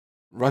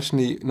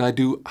Rajani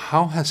Naidoo,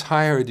 how has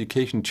higher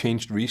education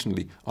changed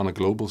recently on a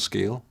global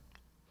scale?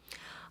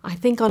 I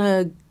think on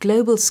a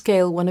global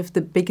scale, one of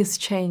the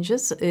biggest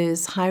changes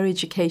is higher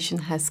education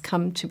has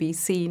come to be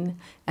seen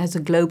as a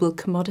global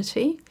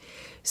commodity.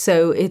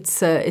 So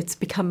it's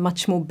become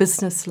much more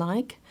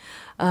business-like.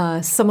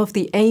 Some of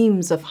the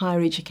aims of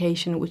higher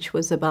education, which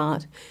was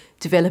about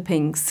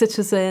developing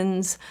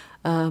citizens,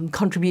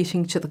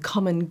 contributing to the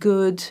common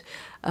good,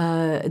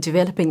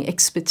 developing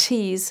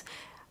expertise,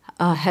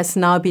 has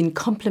now been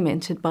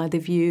complemented by the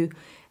view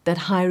that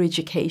higher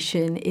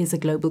education is a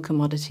global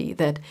commodity,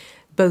 that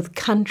both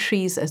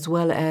countries as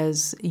well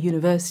as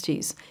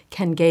universities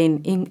can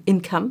gain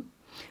income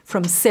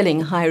from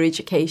selling higher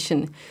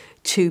education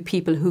to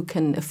people who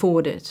can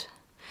afford it.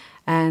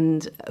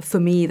 And for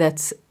me,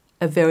 that's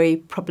a very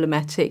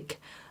problematic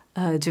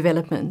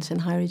development in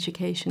higher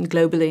education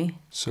globally.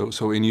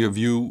 So in your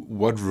view,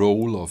 what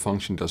role or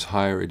function does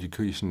higher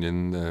education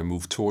then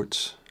move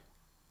towards?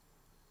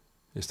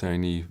 Is there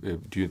any,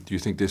 do you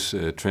think this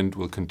trend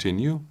will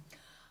continue?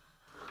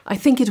 I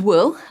think it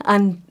will,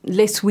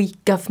 unless we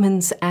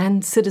governments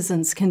and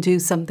citizens can do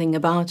something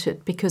about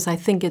it, because I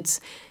think it's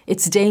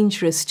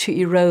dangerous to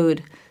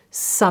erode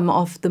some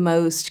of the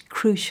most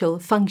crucial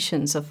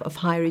functions of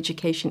higher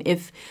education.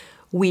 If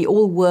we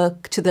all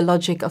work to the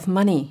logic of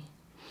money,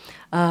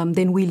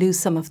 then we lose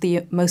some of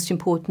the most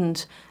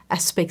important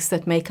aspects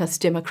that make us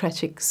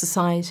democratic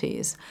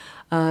societies.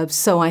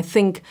 So I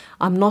think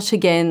I'm not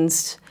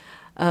against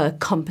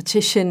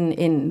beneficial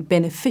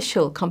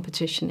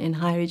competition in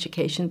higher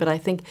education, but I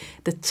think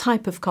the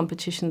type of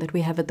competition that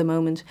we have at the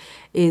moment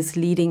is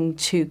leading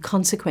to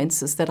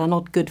consequences that are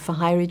not good for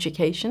higher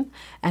education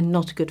and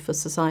not good for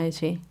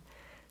society.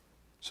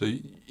 So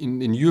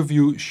in your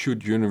view,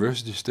 should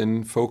universities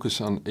then focus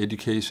on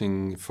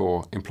educating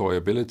for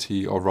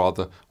employability or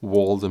rather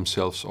wall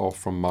themselves off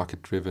from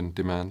market-driven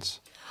demands?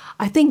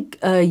 I think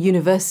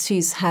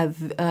universities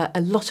have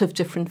a lot of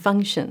different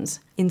functions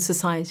in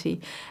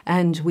society,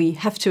 and we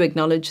have to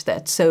acknowledge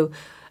that. So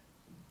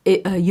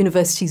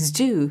universities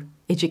do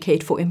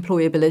educate for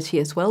employability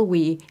as well.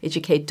 We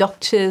educate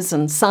doctors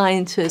and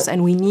scientists,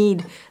 and we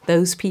need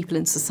those people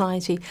in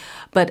society.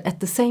 But at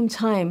the same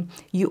time,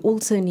 you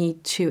also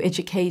need to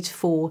educate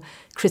for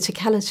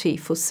criticality,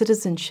 for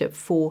citizenship,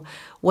 for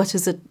what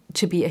is it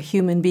to be a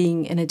human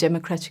being in a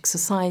democratic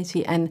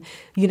society. And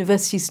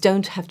universities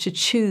don't have to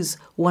choose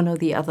one or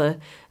the other.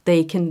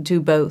 They can do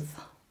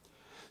both.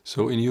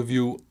 So in your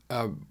view,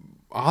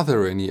 are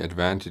there any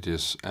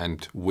advantages,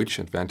 and which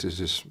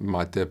advantages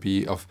might there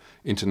be, of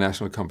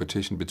international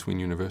competition between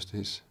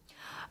universities?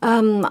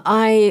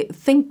 I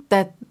think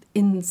that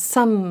in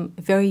some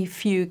very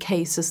few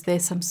cases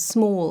there's some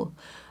small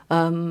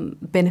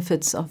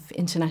benefits of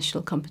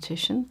international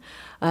competition.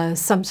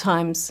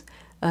 Sometimes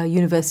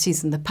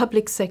universities in the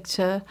public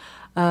sector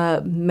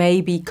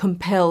may be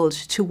compelled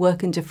to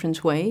work in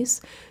different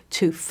ways,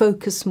 to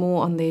focus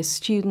more on their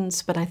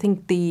students, but I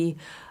think the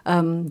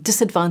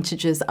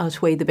disadvantages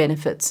outweigh the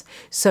benefits.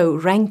 So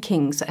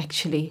rankings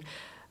actually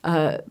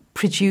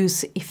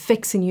produce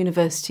effects in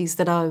universities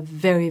that are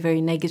very, very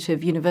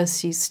negative.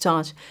 Universities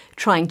start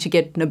trying to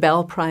get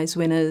Nobel Prize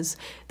winners.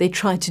 They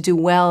try to do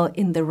well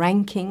in the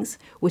rankings,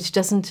 which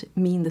doesn't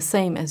mean the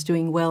same as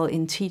doing well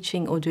in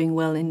teaching or doing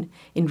well in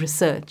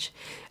research.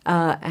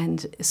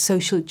 And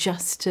social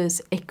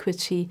justice,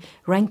 equity,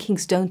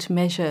 rankings don't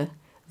measure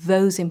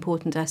those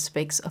important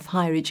aspects of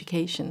higher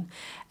education,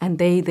 and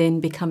they then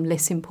become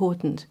less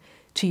important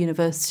to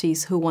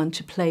universities who want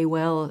to play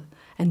well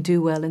and do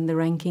well in the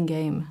ranking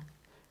game.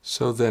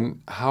 So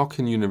then, how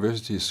can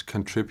universities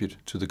contribute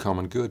to the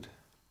common good?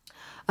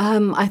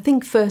 I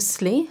think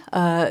firstly,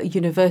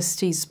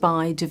 universities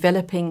by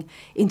developing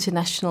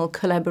international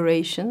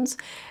collaborations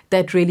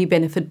that really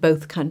benefit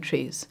both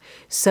countries.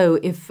 So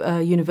if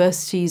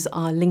universities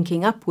are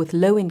linking up with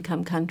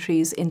low-income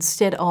countries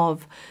instead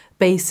of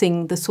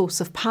basing the source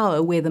of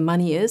power where the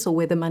money is or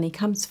where the money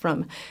comes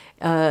from,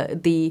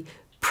 the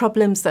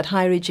problems that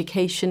higher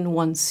education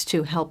wants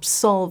to help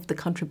solve, the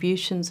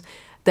contributions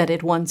that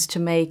it wants to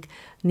make,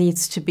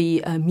 needs to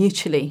be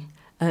mutually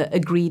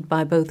agreed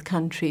by both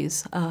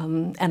countries.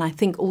 And I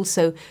think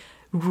also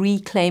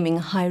reclaiming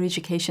higher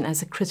education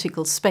as a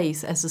critical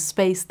space, as a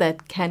space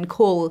that can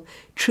call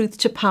truth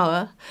to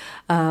power,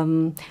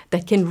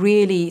 that can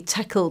really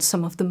tackle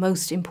some of the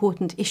most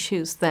important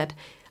issues that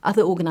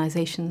other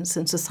organizations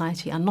in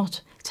society are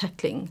not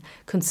tackling.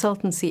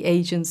 Consultancy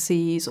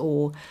agencies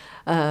or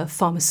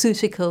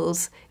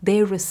pharmaceuticals,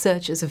 their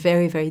research is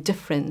very, very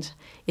different.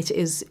 It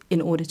is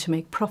in order to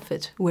make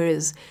profit,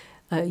 whereas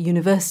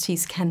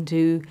universities can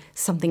do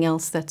something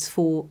else that's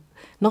for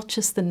not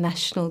just the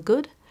national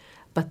good,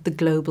 but the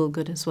global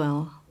good as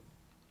well.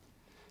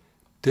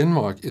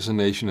 Denmark is a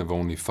nation of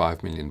only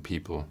 5 million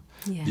people.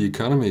 Yeah. The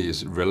economy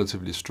is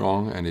relatively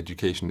strong and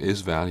education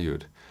is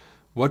valued.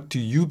 What do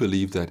you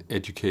believe that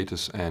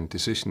educators and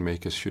decision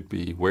makers should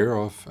be aware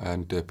of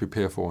and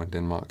prepare for in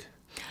Denmark?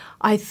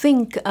 I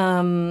think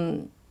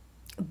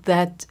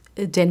that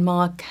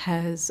Denmark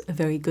has a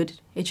very good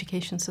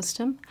education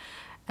system,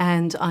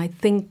 And I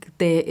think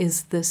there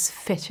is this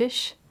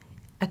fetish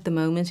at the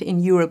moment in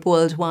Europe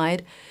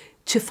worldwide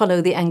to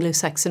follow the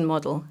Anglo-Saxon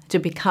model, to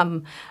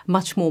become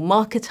much more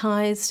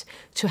marketized,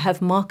 to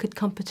have market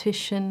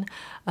competition,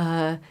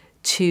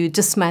 to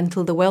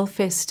dismantle the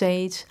welfare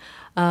state.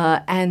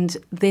 And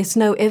there's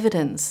no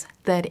evidence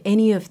that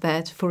any of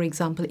that, for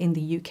example, in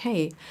the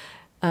UK,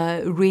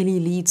 really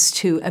leads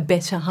to a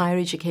better higher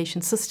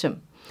education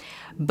system.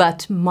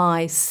 But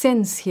my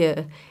sense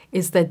here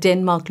is that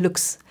Denmark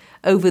looks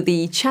over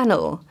the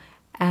channel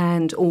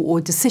and or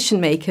decision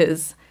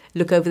makers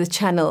look over the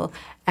channel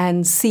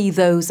and see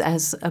those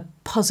as a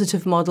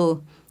positive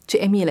model to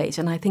emulate.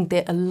 And I think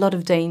there are a lot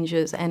of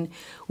dangers, and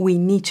we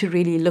need to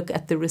really look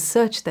at the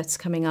research that's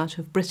coming out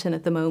of Britain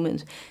at the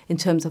moment in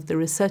terms of the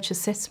research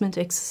assessment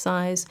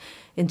exercise,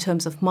 in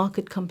terms of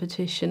market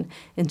competition,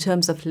 in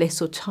terms of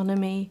less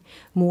autonomy,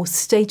 more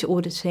state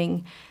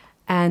auditing,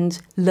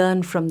 and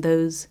learn from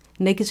those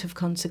negative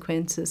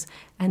consequences.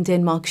 And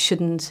Denmark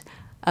shouldn't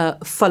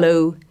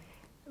follow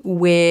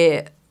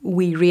where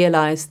we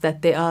realize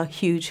that there are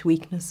huge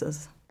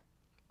weaknesses.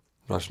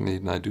 Rajani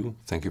Naidoo,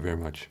 thank you very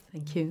much.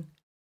 Thank you.